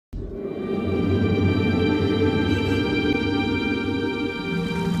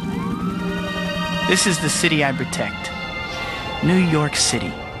This is the city I protect. New York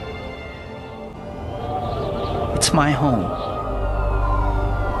City. It's my home.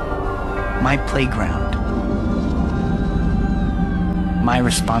 My playground. My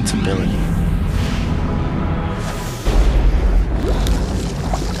responsibility.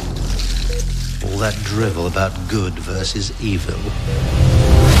 All that drivel about good versus evil.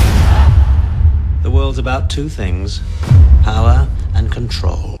 The world's about two things: power and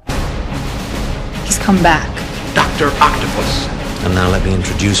control. He's come back. Dr. Octopus. And now let me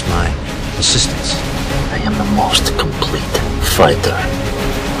introduce my assistants. I am the most complete fighter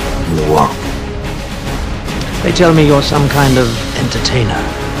in the world. They tell me you're some kind of entertainer.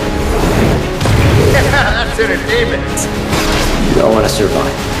 That's entertainment. I want to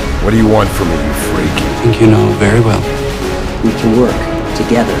survive. What do you want from me, you freak? I think you know very well. We can work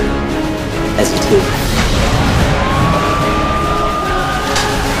together as a team.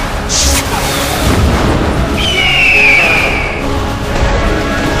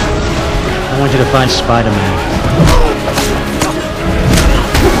 I want you to find Spider-Man.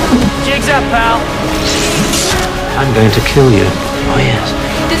 Jig's up, pal. I'm going to kill you. Oh, yes.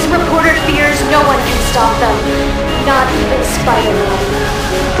 This reporter fears no one can stop them. Not even Spider-Man.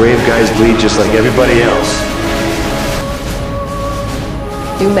 Brave guys bleed just like everybody else.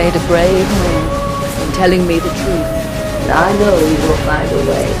 You made a brave move in telling me the truth. And I know you will find a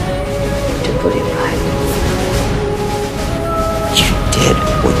way to put it right. You did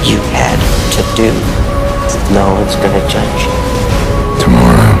what you had to do. No one's gonna judge you.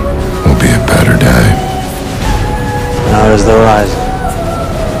 Tomorrow will be a better day. Now is the horizon.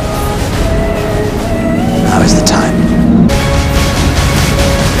 Now is the time.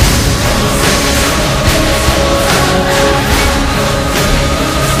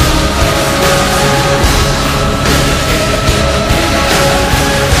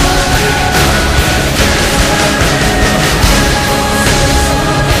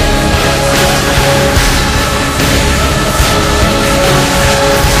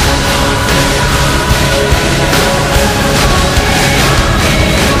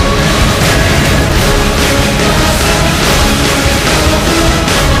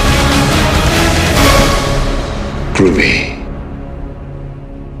 Groovy.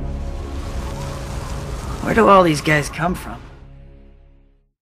 Where do all these guys come from?